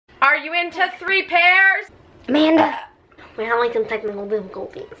you into 3 pairs? Amanda, we're having some technical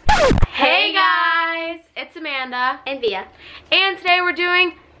difficulties. Hey guys, it's Amanda And Via. and today we're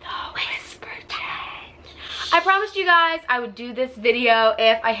doing the Whisper Challenge. I promised you guys I would do this video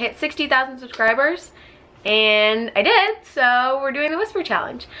if I hit 60,000 subscribers, and I did, so we're doing the Whisper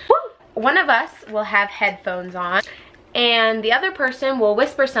Challenge. Woo! One of us will have headphones on, and the other person will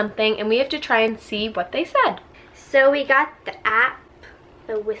whisper something, and we have to try and see what they said. So we got the app,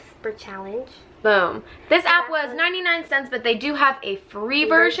 the Whisper Challenge. Boom. This app was 99 cents, but they do have a free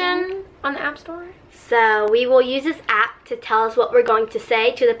version on the App Store. So we will use this app to tell us what we're going to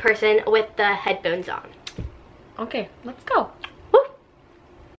say to the person with the headphones on. Okay, let's go. Woo!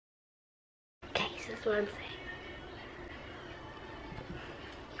 Okay, so that's what I'm saying.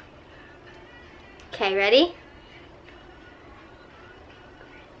 Okay, ready?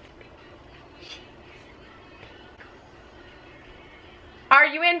 Are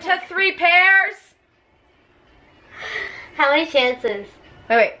you into 3 pairs? How many chances?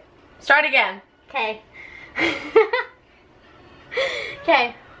 Wait. Start again. Okay.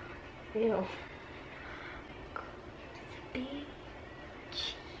 Okay. Ew. Crispy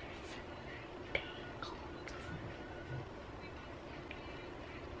cheese bagels.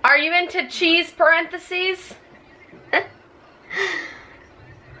 Are you into cheese parentheses?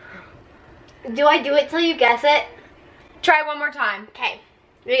 Do I do it till you guess it? Try one more time. Okay.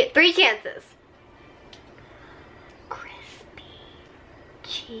 We get 3 chances. Crispy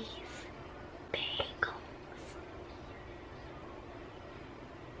cheese bagels.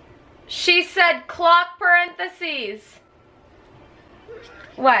 She said clock parentheses.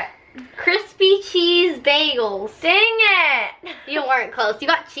 What? Crispy cheese bagels. Dang it! You weren't close. You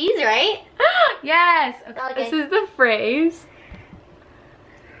got cheese, right? Yes. Okay. Okay. This is the phrase.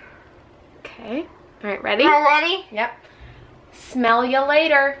 Okay. All right, ready? Are you ready? Yep. Smell you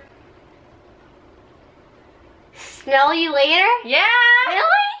later. Smell you later? Yeah. Really?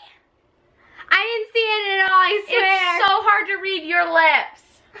 I didn't see it at all, I swear. It's so hard to read your lips.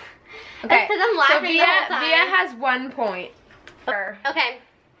 Okay. That's 'cause I'm laughing so the whole time. Via has 1 point. Okay.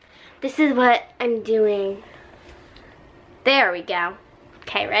 This is what I'm doing. There we go.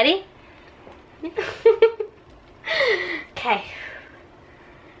 Okay, ready? Okay.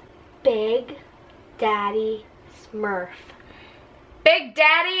 Big Daddy Smurf. Big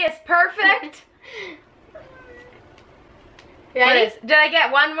Daddy is perfect. What Ready? is? Did I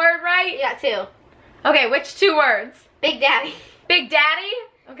get 1 word right? You got 2. Okay, which 2 words? Big Daddy. Big Daddy?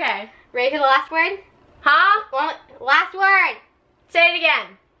 Okay. Ready for the last word? Huh? Last word. Say it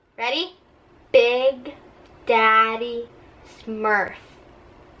again. Ready? Big Daddy Smurf.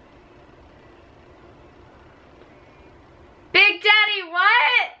 Big Daddy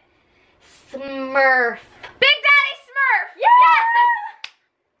what? Smurf. Big Daddy Smurf! Yes!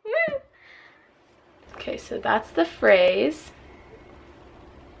 Woo! Okay, so that's the phrase.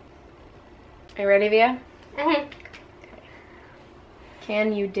 Are you ready, Via? Mm-hmm.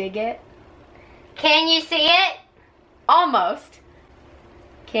 Can you dig it? Can you see it? Almost.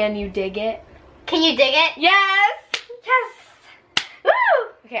 Can you dig it? Can you dig it? Yes! Yes! Woo!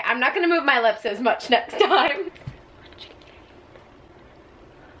 Okay, I'm not gonna move my lips as much next time.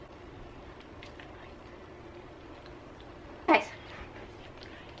 Nice.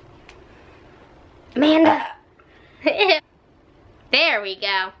 Amanda. There we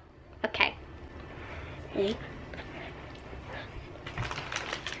go. Okay.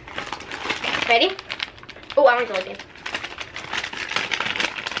 Ready? Oh, I want to look in.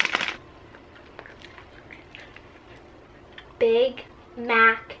 Big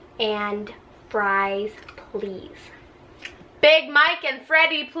Mac and fries, please. Big Mike and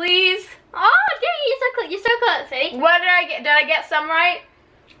Freddie, please. Oh, dang, you're so close. Ready? What did I get? Did I get some right?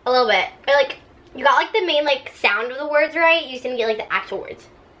 A little bit. Or like, you got like the main like sound of the words right. You just didn't get like the actual words.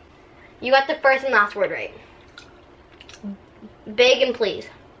 You got the first and last word right. Big and please.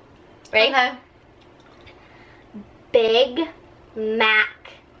 Ready? Okay. Big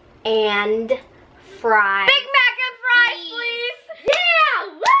Mac and fries. Big Mac and fries, please. Yeah!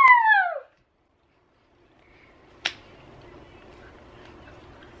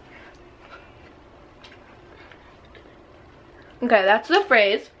 Woo! Okay, that's the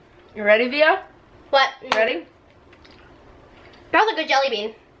phrase. You ready, Via? What? Ready? That was a good jelly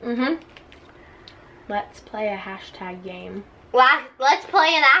bean. Mm-hmm. Let's play a hashtag game. Let's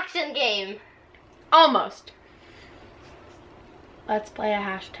play an action game. Almost. Let's play a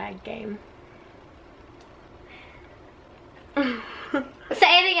hashtag game. Say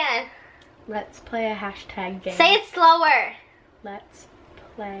it again. Let's play a hashtag game. Say it slower. Let's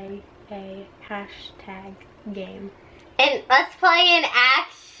play a hashtag game. And let's play an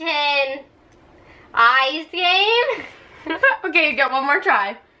action Eyes game? Okay, you get one more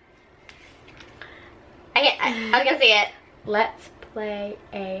try. I was gonna say it. Let's play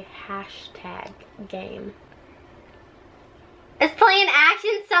a hashtag game. Let's play an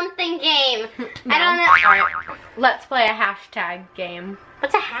action something game. No. I don't know. Alright. Let's play a hashtag game.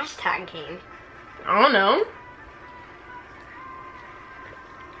 What's a hashtag game? I don't know.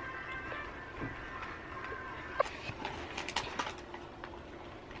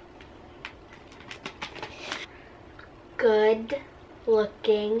 Good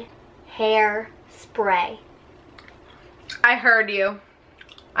looking hair spray. I heard you.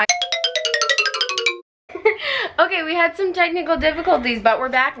 Okay, we had some technical difficulties, but we're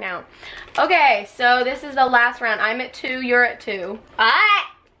back now. Okay, so this is the last round. I'm at 2, you're at 2. What?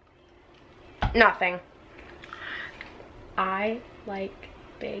 Nothing. I like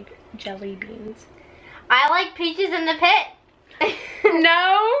big jelly beans. I like peaches in the pit.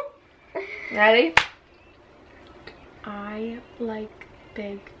 No. Ready? I like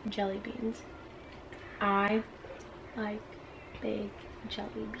big jelly beans. I like big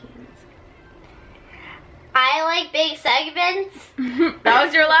jelly beans. I like big segments. That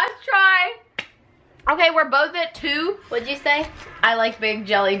was your last try. Okay, we're both at 2. What'd you say? I like big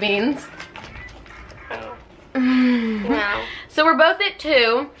jelly beans. Oh. Wow. So we're both at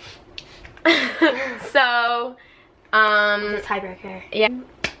 2. So, The tiebreaker. yeah.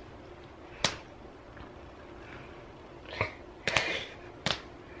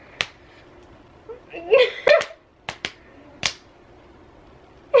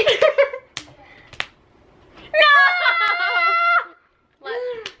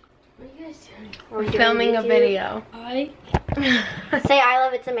 We're Filming a video. Say I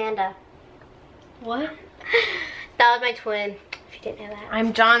love itzamanda. What? That was my twin, if you didn't know that.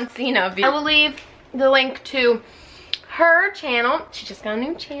 I'm John Cena. I will leave the link to her channel. She just got a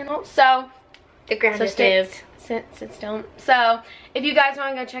new channel. So, The ground so is sit still. So, if you guys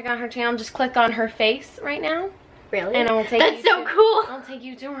want to go check out her channel, just click on her face right now. Really? And I'll take That's you so to, cool. I'll take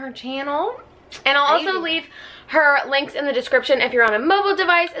you to her channel. And I'll also do leave her links in the description if you're on a mobile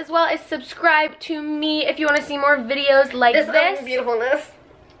device, as well as subscribe to me if you want to see more videos like this. beautifulness.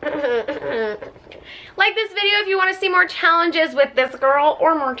 Like this video if you want to see more challenges with this girl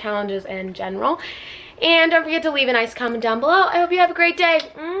or more challenges in general. And don't forget to leave a nice comment down below. I hope you have a great day.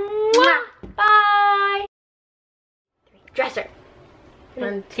 Mwah. Bye. Dresser.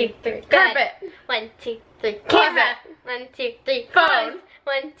 1, 2, 3. Bed. Carpet. 1, 2, 3. Closet. Camera. 1, 2, 3. Phone.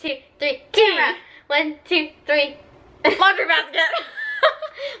 1, 2, 3. Camera. 1, 2, 3. Laundry basket.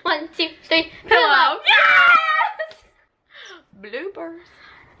 1, 2, 3. Pillow. Yes! Bloopers.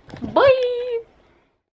 Bye.